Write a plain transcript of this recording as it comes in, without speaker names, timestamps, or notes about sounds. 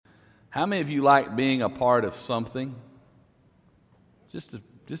How many of you like being a part of something? Just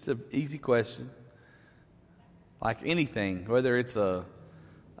an easy question. Like anything, whether it's a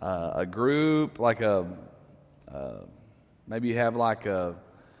group, like maybe you have like a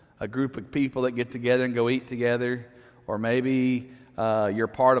group of people that get together and go eat together, or maybe you're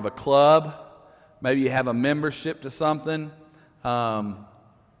part of a club, maybe you have a membership to something. I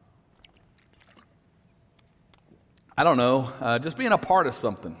don't know, just being a part of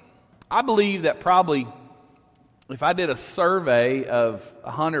something. I believe that probably if I did a survey of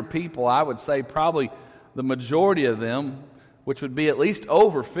 100 people, I would say probably the majority of them, which would be at least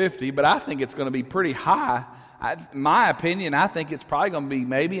over 50, but I think it's going to be pretty high. In my opinion, I think it's probably going to be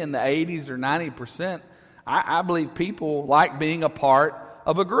maybe in the 80s or 90%. I believe people like being a part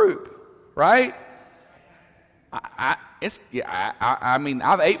of a group, right? I mean,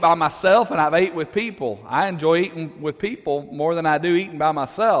 I've ate by myself and I've ate with people. I enjoy eating with people more than I do eating by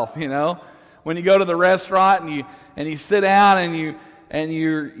myself. You know, when you go to the restaurant and you sit down and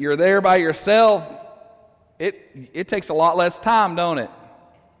you're there by yourself, it takes a lot less time, don't it?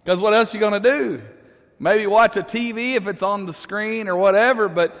 Because what else are you going to do? Maybe watch a TV if it's on the screen or whatever.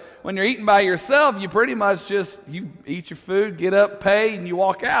 But when you're eating by yourself, you pretty much you eat your food, get up, pay, and you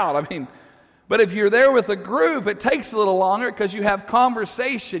walk out. I mean. But if you're there with a group, it takes a little longer because you have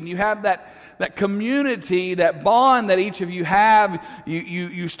conversation. You have that community, that bond that each of you have.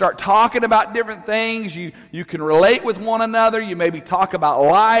 You start talking about different things. You can relate with one another. You maybe talk about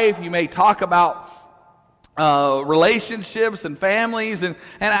life. You may talk about relationships and families. And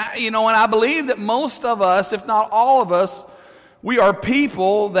I believe that most of us, if not all of us, we are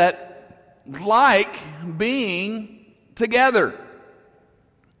people that like being together.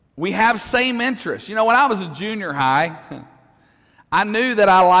 We have same interests. You know, when I was a junior high, I knew that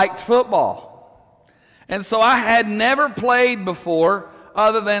I liked football. And so I had never played before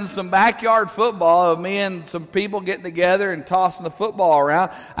other than some backyard football of me and some people getting together and tossing the football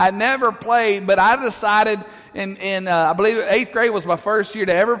around. I never played, but I decided in I believe 8th grade was my first year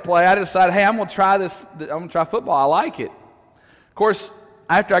to ever play. I decided, hey, I'm going to try this. I'm going to try football. I like it. Of course,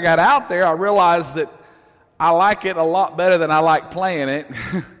 after I got out there, I realized that I like it a lot better than I like playing it.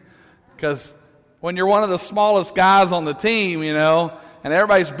 Because when you're one of the smallest guys on the team, you know, and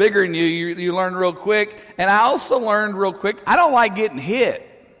everybody's bigger than you learn real quick. And I also learned real quick, I don't like getting hit.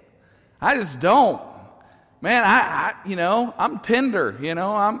 I just don't. Man, I'm tender, you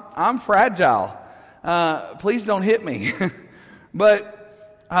know, I'm fragile. Please don't hit me.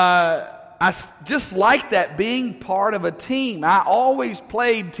 But I just like that, being part of a team. I always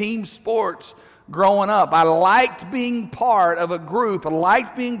played team sports growing up. I liked being part of a group. I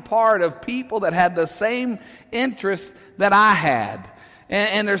liked being part of people that had the same interests that I had.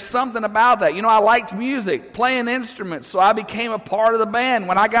 And there's something about that. You know, I liked music, playing instruments, so I became a part of the band.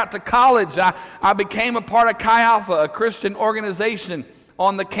 When I got to college, I became a part of Chi Alpha, a Christian organization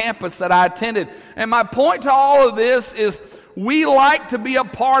on the campus that I attended. And my point to all of this is we like to be a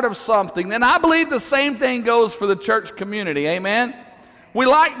part of something. And I believe the same thing goes for the church community. Amen? We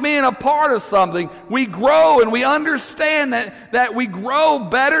like being a part of something. We grow and we understand that we grow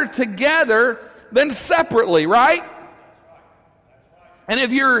better together than separately, right? And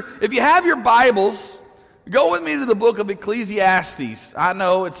if you have your Bibles, go with me to the book of Ecclesiastes. I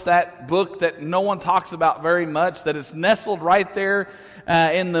know it's that book that no one talks about very much, that it's nestled right there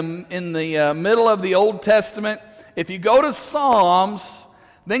in the middle of the Old Testament. If you go to Psalms,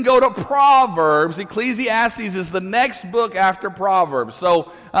 then go to Proverbs. Ecclesiastes is the next book after Proverbs.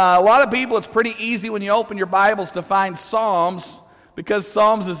 So a lot of people, it's pretty easy when you open your Bibles to find Psalms, because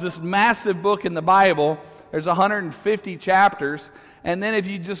Psalms is this massive book in the Bible. There's 150 chapters. And then if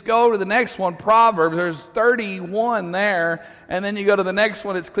you just go to the next one, Proverbs, there's 31 there. And then you go to the next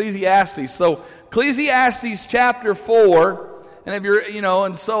one, it's Ecclesiastes. So Ecclesiastes chapter 4. And if you're,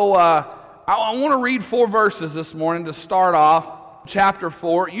 I want to read 4 verses this morning to start off. Chapter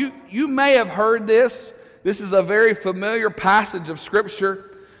 4. You may have heard this. This is a very familiar passage of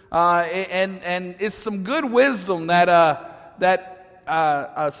Scripture, and it's some good wisdom that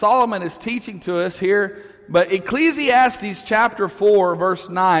Solomon is teaching to us here. But Ecclesiastes chapter 4, verse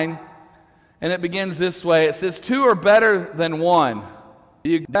 9, and it begins this way. It says, 2 are better than 1. Do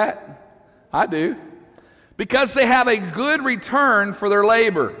you get that? I do. Because they have a good return for their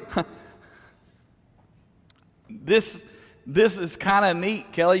labor. This is kind of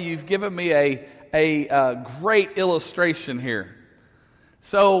neat, Kelly. You've given me a great illustration here.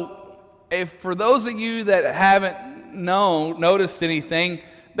 So, if for those of you that haven't noticed anything,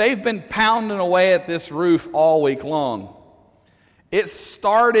 they've been pounding away at this roof all week long. It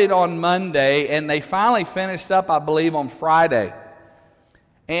started on Monday, and they finally finished up, I believe, on Friday.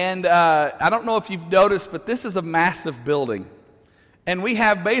 And I don't know if you've noticed, but this is a massive building. And we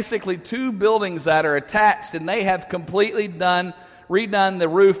have basically 2 buildings that are attached, and they have completely redone the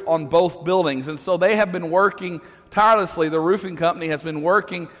roof on both buildings. And so they have been working tirelessly. The roofing company has been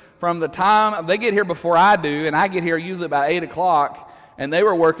working from the time they get here before I do, and I get here usually about 8 o'clock, and they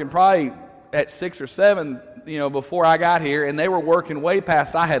were working probably at 6 or 7, before I got here, and they were working way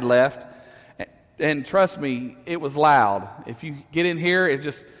past I had left. And trust me, it was loud. If you get in here, it's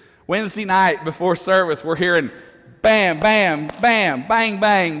just Wednesday night before service, we're hearing bam, bam, bam, bang,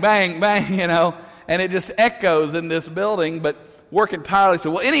 bang, bang, bang, and it just echoes in this building, but working tirelessly.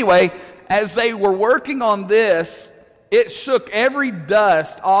 Well, anyway, as they were working on this, it shook every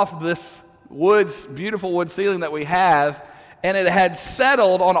dust off this beautiful wood ceiling that we have, and it had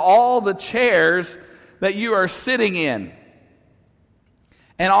settled on all the chairs that you are sitting in.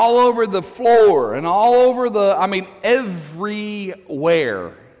 And all over the floor, and all over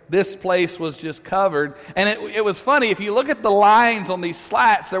everywhere. This place was just covered. And it was funny, if you look at the lines on these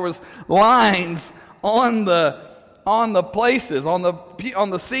slats, there was lines on the places, on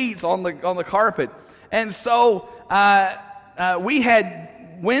the seats, on the carpet. And so we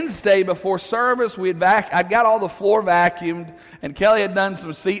had Wednesday before service, I'd got all the floor vacuumed, and Kelly had done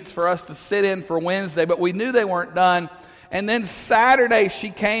some seats for us to sit in for Wednesday, but we knew they weren't done. And then Saturday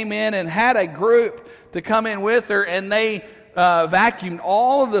she came in and had a group to come in with her, and they vacuumed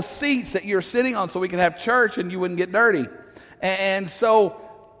all of the seats that you're sitting on so we could have church and you wouldn't get dirty. And so,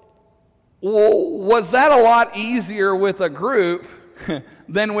 was that a lot easier with a group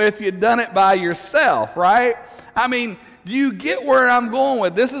than if you'd done it by yourself, right? I mean, do you get where I'm going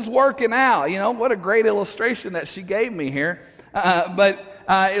with this? Is working out. What a great illustration that she gave me here. But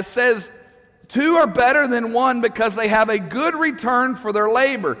it says, 2 are better than 1 because they have a good return for their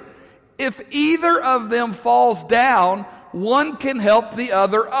labor. If either of them falls down, one can help the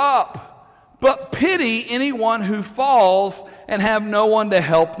other up. But pity anyone who falls and have no one to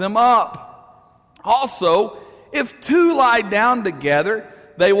help them up. Also, if 2 lie down together,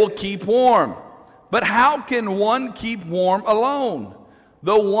 they will keep warm. But how can one keep warm alone?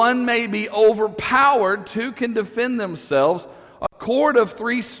 Though one may be overpowered, 2 can defend themselves. A cord of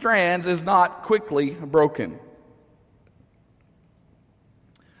 3 strands is not quickly broken.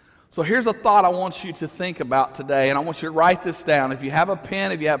 So here's a thought I want you to think about today, and I want you to write this down. If you have a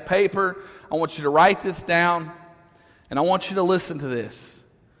pen, if you have paper, I want you to write this down, and I want you to listen to this.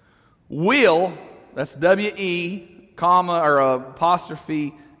 Will, that's W-E, comma, or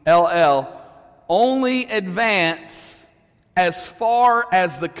apostrophe, L-L, only advance as far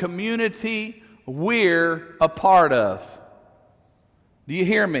as the community we're a part of. Do you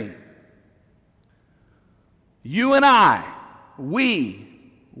hear me? You and I, we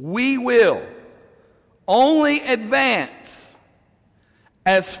will only advance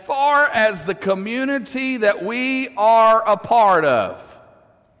as far as the community that we are a part of.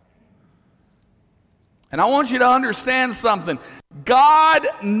 And I want you to understand something. God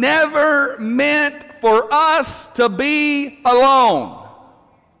never meant for us to be alone.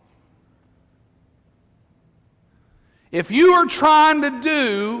 If you are trying to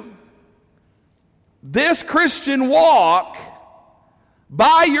do this Christian walk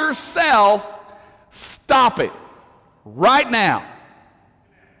by yourself, stop it right now.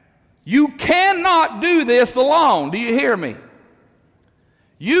 You cannot do this alone. Do you hear me?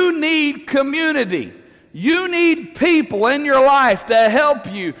 You need community. You need people in your life to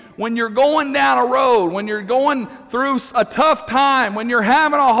help you when you're going down a road, when you're going through a tough time, when you're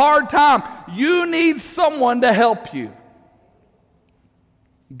having a hard time. You need someone to help you.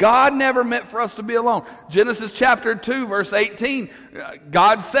 God never meant for us to be alone. Genesis chapter 2, verse 18,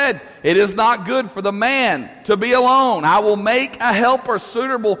 God said, "It is not good for the man to be alone. I will make a helper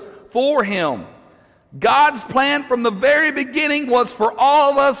suitable for him." God's plan from the very beginning was for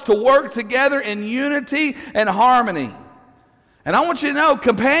all of us to work together in unity and harmony. And I want you to know,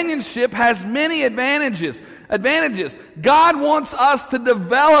 companionship has many advantages. God wants us to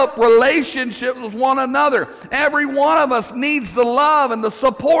develop relationships with one another. Every one of us needs the love and the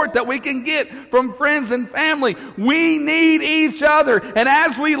support that we can get from friends and family. We need each other. And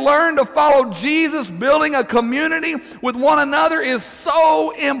as we learn to follow Jesus, building a community with one another is so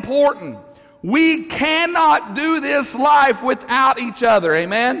important. We cannot do this life without each other.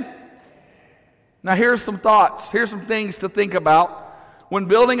 Amen? Now here's some thoughts. Here's some things to think about when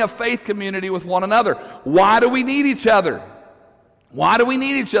building a faith community with one another. Why do we need each other? Why do we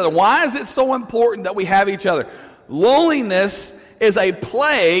need each other? Why is it so important that we have each other? Loneliness is a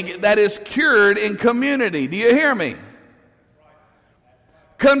plague that is cured in community. Do you hear me?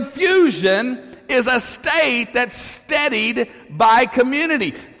 Confusion is a state that's steadied by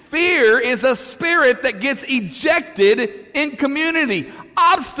community. Fear is a spirit that gets ejected in community.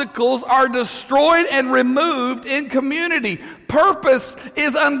 Obstacles are destroyed and removed in community. Purpose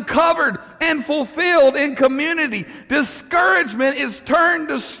is uncovered and fulfilled in community. Discouragement is turned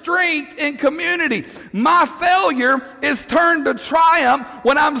to strength in community. My failure is turned to triumph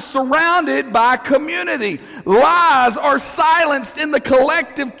when I'm surrounded by community. Lies are silenced in the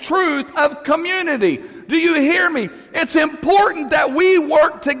collective truth of community. Do you hear me? It's important that we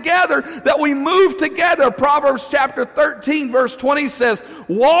work together, that we move together. Proverbs chapter 13 verse 20 says,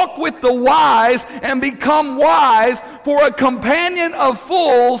 "Walk with the wise and become wise, for a companion of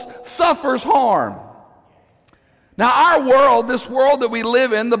fools suffers harm." Now our world, this world that we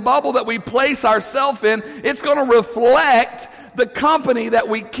live in, the bubble that we place ourselves in, it's going to reflect the company that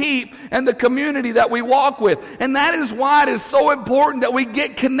we keep and the community that we walk with. And that is why it is so important that we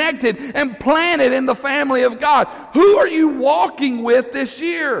get connected and planted in the family of God. Who are you walking with this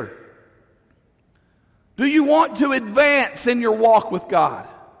year? Do you want to advance in your walk with God?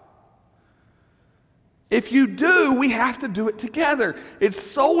 If you do, we have to do it together. It's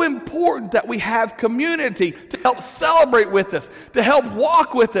so important that we have community to help celebrate with us, to help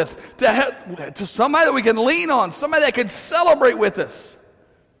walk with us, to somebody that we can lean on, somebody that can celebrate with us.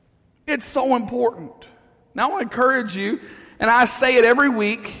 It's so important. Now I want to encourage you, and I say it every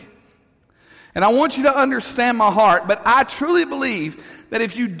week, and I want you to understand my heart, but I truly believe that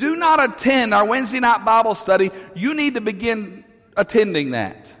if you do not attend our Wednesday night Bible study, you need to begin attending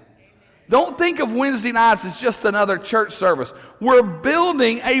that. Don't think of Wednesday nights as just another church service. We're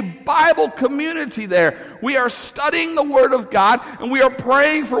building a Bible community there. We are studying the Word of God, and we are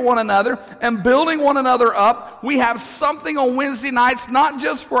praying for one another and building one another up. We have something on Wednesday nights, not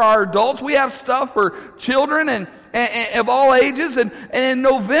just for our adults. We have stuff for children and of all ages. And in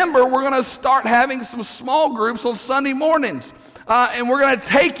November, we're going to start having some small groups on Sunday mornings. And we're going to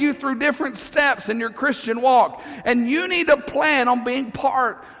take you through different steps in your Christian walk. And you need to plan on being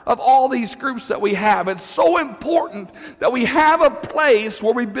part of all these groups that we have. It's so important that we have a place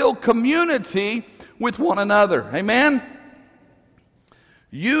where we build community with one another. Amen?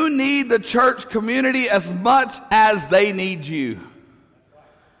 You need the church community as much as they need you.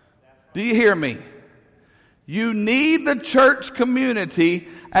 Do you hear me? You need the church community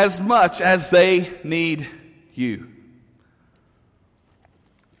as much as they need you.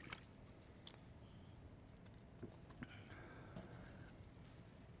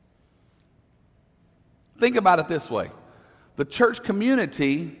 Think about it this way. The church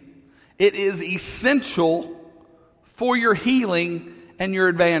community, it is essential for your healing and your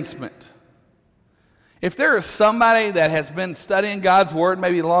advancement. If there is somebody that has been studying God's Word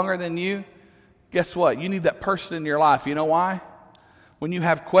maybe longer than you, guess what? You need that person in your life. You know why? When you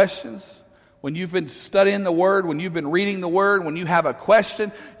have questions, when you've been studying the Word, when you've been reading the Word, when you have a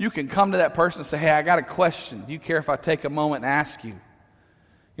question, you can come to that person and say, "Hey, I got a question. Do you care if I take a moment and ask you?"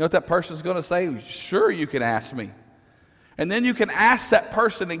 You know what that person's going to say? "Sure, you can ask me." And then you can ask that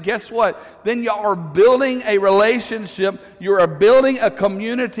person, and guess what? Then y'all are building a relationship. You are building a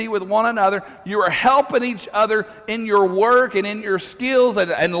community with one another. You are helping each other in your work and in your skills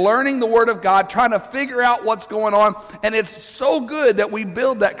and learning the Word of God, trying to figure out what's going on. And it's so good that we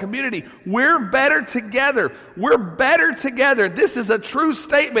build that community. We're better together. We're better together. This is a true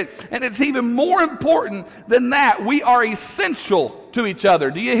statement, and it's even more important than that. We are essential to each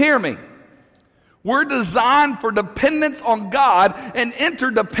other. Do you hear me? We're designed for dependence on God and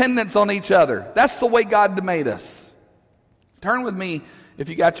interdependence on each other. That's the way God made us. Turn with me, if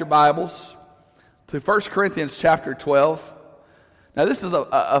you got your Bibles, to 1 Corinthians chapter 12. Now this is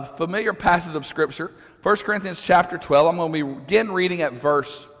a familiar passage of Scripture. 1 Corinthians chapter 12. I'm going to begin reading at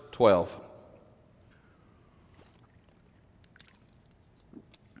verse 12.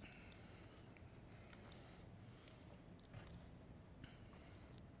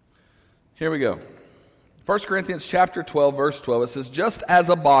 Here we go. 1 Corinthians chapter 12, verse 12. It says, "Just as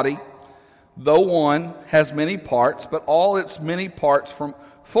a body, though one, has many parts, but all its many parts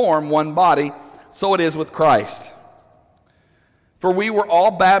form one body, so it is with Christ. For we were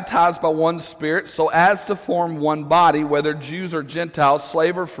all baptized by one Spirit, so as to form one body, whether Jews or Gentiles,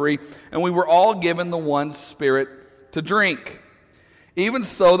 slave or free, and we were all given the one Spirit to drink. Even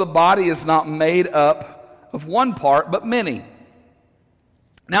so, the body is not made up of one part, but many.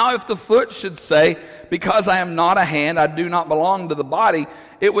 Now if the foot should say, 'Because I am not a hand, I do not belong to the body,'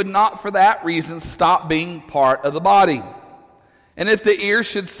 it would not for that reason stop being part of the body. And if the ear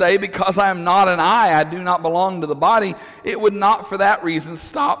should say, 'Because I am not an eye, I do not belong to the body,' it would not for that reason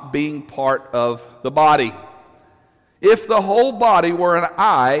stop being part of the body. If the whole body were an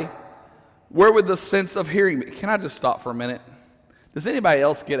eye, where would the sense of hearing be? Can I just stop for a minute? Does anybody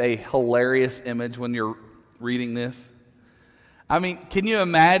else get a hilarious image when you're reading this? I mean, can you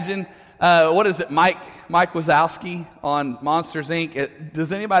imagine, what is it, Mike Wazowski on Monsters, Inc.?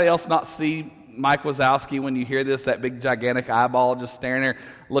 Does anybody else not see Mike Wazowski when you hear this, that big gigantic eyeball just staring there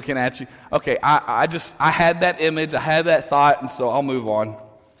looking at you? Okay, I had that image, I had that thought, and so I'll move on.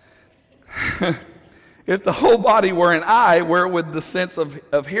 If the whole body were an eye, where would the sense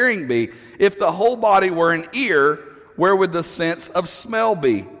of hearing be? If the whole body were an ear, where would the sense of smell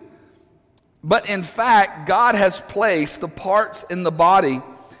be? But in fact, God has placed the parts in the body,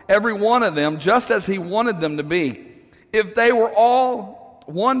 every one of them, just as He wanted them to be. If they were all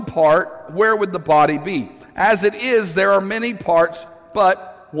one part, where would the body be? As it is, there are many parts,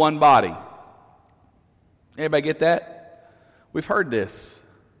 but one body. Anybody get that? We've heard this.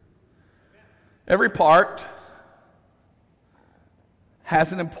 Every part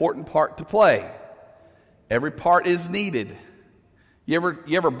has an important part to play. Every part is needed. You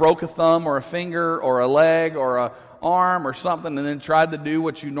ever broke a thumb or a finger or a leg or an arm or something and then tried to do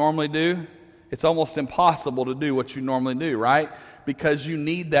what you normally do? It's almost impossible to do what you normally do, right? Because you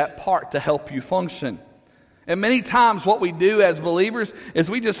need that part to help you function. And many times what we do as believers is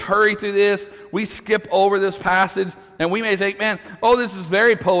we just hurry through this, we skip over this passage, and we may think, man, this is a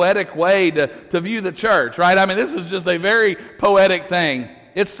very poetic way to view the church, right? I mean, this is just a very poetic thing.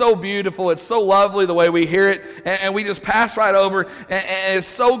 It's so beautiful, it's so lovely the way we hear it, and we just pass right over, and it's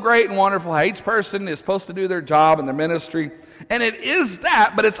so great and wonderful how each person is supposed to do their job and their ministry. And it is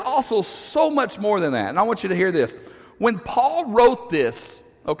that, but it's also so much more than that. And I want you to hear this. When Paul wrote this,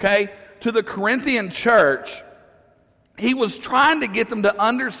 to the Corinthian church, he was trying to get them to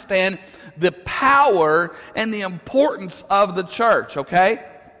understand the power and the importance of the church,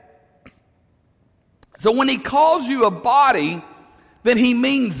 So when he calls you a body, then he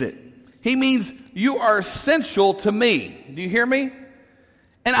means it. He means you are essential to me. Do you hear me?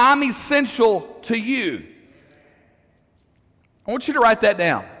 And I'm essential to you. I want you to write that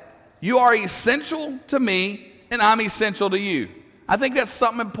down. You are essential to me, and I'm essential to you. I think that's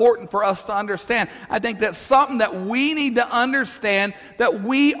something important for us to understand. I think that's something that we need to understand, that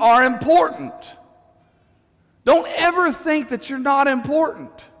we are important. Don't ever think that you're not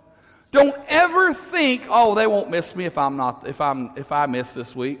important. Don't ever think, they won't miss me if I miss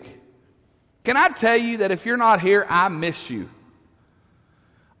this week. Can I tell you that if you're not here, I miss you.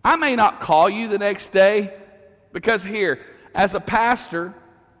 I may not call you the next day because here, as a pastor,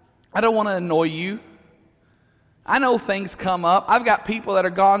 I don't want to annoy you. I know things come up. I've got people that are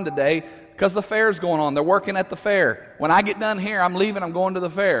gone today because the fair's going on. They're working at the fair. When I get done here, I'm leaving, I'm going to the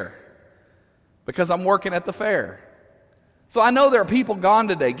fair because I'm working at the fair. So I know there are people gone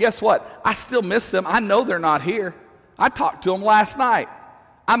today. Guess what? I still miss them. I know they're not here. I talked to them last night.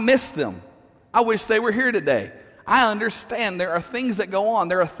 I miss them. I wish they were here today. I understand there are things that go on.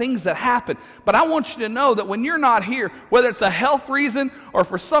 There are things that happen. But I want you to know that when you're not here, whether it's a health reason or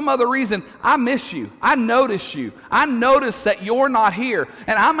for some other reason, I miss you. I notice you. I notice that you're not here.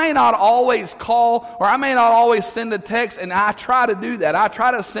 And I may not always call or I may not always send a text, and I try to do that. I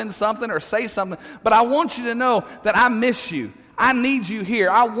try to send something or say something. But I want you to know that I miss you. I need you here.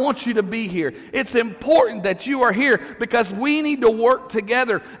 I want you to be here. It's important that you are here because we need to work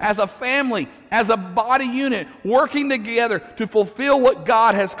together as a family, as a body unit, working together to fulfill what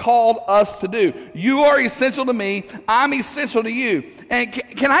God has called us to do. You are essential to me. I'm essential to you. And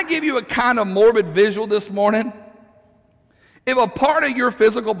can I give you a kind of morbid visual this morning? If a part of your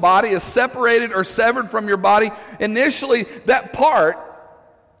physical body is separated or severed from your body, initially that part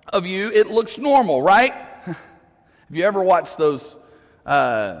of you, it looks normal, right? Have you ever watched those,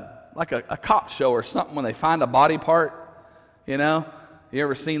 like a cop show or something when they find a body part, You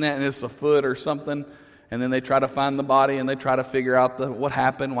ever seen that and it's a foot or something, and then they try to find the body and they try to figure out what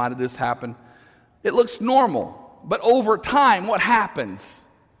happened, why did this happen? It looks normal, but over time, what happens?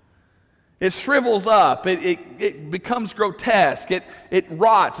 It shrivels up, it becomes grotesque, it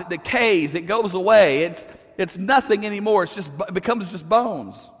rots, it decays, it goes away, it's nothing anymore, it becomes just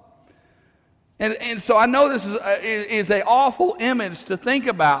bones. And so I know this is an awful image to think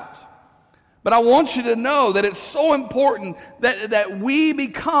about, but I want you to know that it's so important that we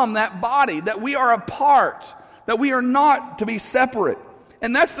become that body, that we are a part, that we are not to be separate.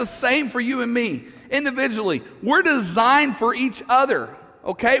 And that's the same for you and me, individually. We're designed for each other,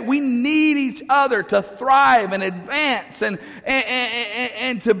 okay? We need each other to thrive and advance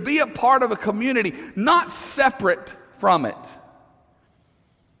and to be a part of a community, not separate from it.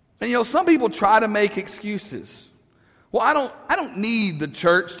 And some people try to make excuses. Well, I don't need the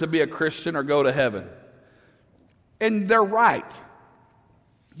church to be a Christian or go to heaven. And they're right.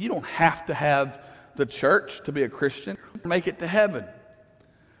 You don't have to have the church to be a Christian, make it to heaven.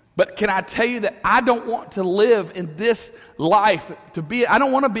 But can I tell you that I don't want to live in this life I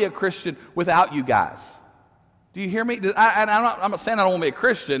don't want to be a Christian without you guys. Do you hear me? I'm not saying I don't want to be a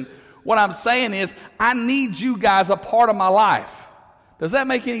Christian. What I'm saying is I need you guys a part of my life. Does that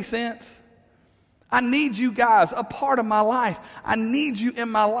make any sense? I need you guys a part of my life. I need you in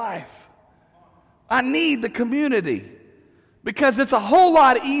my life. I need the community. Because it's a whole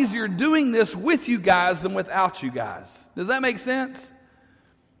lot easier doing this with you guys than without you guys. Does that make sense?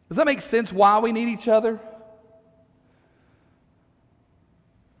 Does that make sense why we need each other?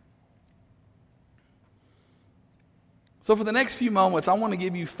 So for the next few moments, I want to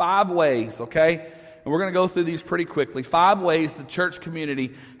give you 5 ways, okay? And we're going to go through these pretty quickly. 5 ways the church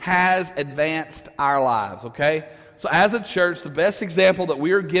community has advanced our lives, okay? So as a church, the best example that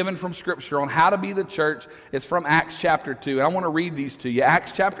we are given from Scripture on how to be the church is from Acts chapter 2. And I want to read these to you.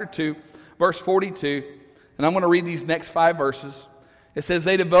 Acts chapter 2, verse 42. And I'm going to read these next 5 verses. It says,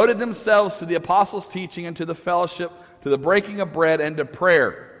 they devoted themselves to the apostles' teaching and to the fellowship, to the breaking of bread and to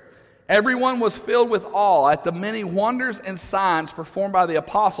prayer. Everyone was filled with awe at the many wonders and signs performed by the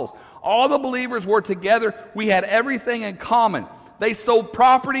apostles. All the believers were together. We had everything in common. They sold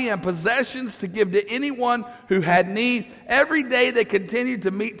property and possessions to give to anyone who had need. Every day they continued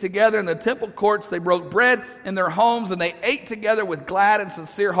to meet together in the temple courts. They broke bread in their homes, and they ate together with glad and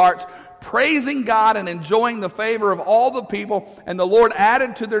sincere hearts, praising God and enjoying the favor of all the people. And the Lord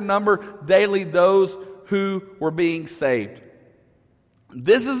added to their number daily those who were being saved.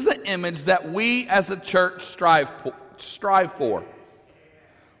 This is the image that we as a church strive for.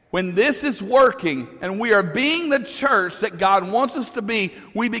 When this is working and we are being the church that God wants us to be,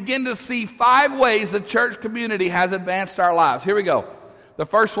 we begin to see 5 ways the church community has advanced our lives. Here we go. The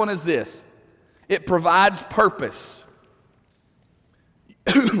first one is this. It provides purpose.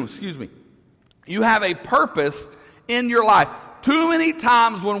 Excuse me. You have a purpose in your life. Too many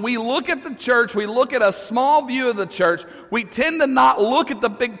times when we look at the church, we look at a small view of the church, we tend to not look at the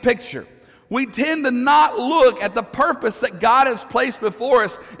big picture. We tend to not look at the purpose that God has placed before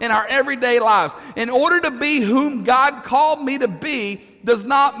us in our everyday lives. In order to be whom God called me to be does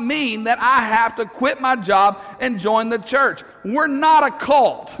not mean that I have to quit my job and join the church. We're not a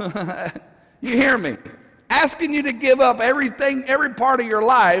cult. You hear me? Asking you to give up everything, every part of your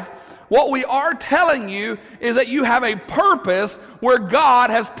life. What we are telling you is that you have a purpose where God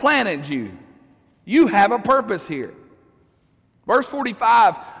has planted you. You have a purpose here. Verse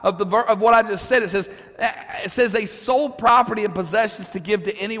 45 of what I just said, it says they sold property and possessions to give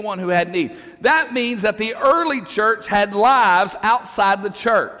to anyone who had need. That means that the early church had lives outside the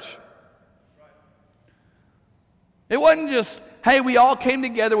church. It wasn't just, hey, we all came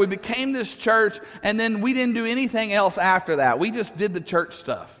together, we became this church, and then we didn't do anything else after that. We just did the church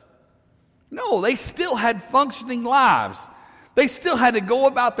stuff. No, they still had functioning lives. They still had to go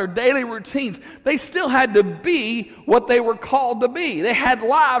about their daily routines. They still had to be what they were called to be. They had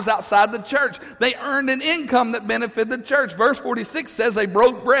lives outside the church. They earned an income that benefited the church. Verse 46 says they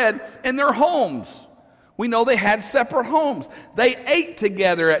broke bread in their homes. We know they had separate homes. They ate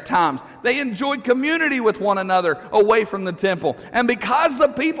together at times. They enjoyed community with one another away from the temple. And because the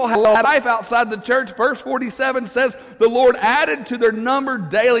people had life outside the church, verse 47 says the Lord added to their number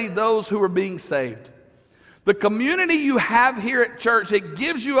daily those who were being saved. The community you have here at church, it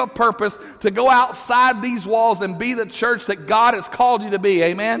gives you a purpose to go outside these walls and be the church that God has called you to be.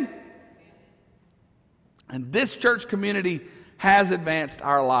 Amen? And this church community has advanced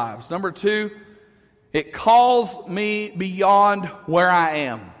our lives. Number 2, it calls me beyond where I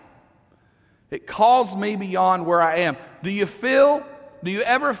am. It calls me beyond where I am. Do you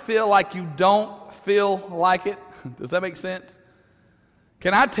ever feel like you don't feel like it? Does that make sense?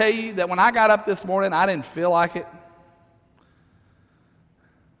 Can I tell you that when I got up this morning, I didn't feel like it?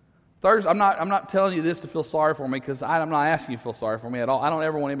 Thursday, I'm not telling you this to feel sorry for me, because I'm not asking you to feel sorry for me at all. I don't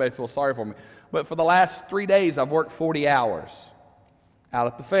ever want anybody to feel sorry for me. But for the last 3 days, I've worked 40 hours out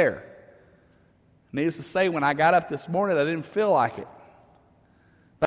at the fair. Needless to say, when I got up this morning, I didn't feel like it.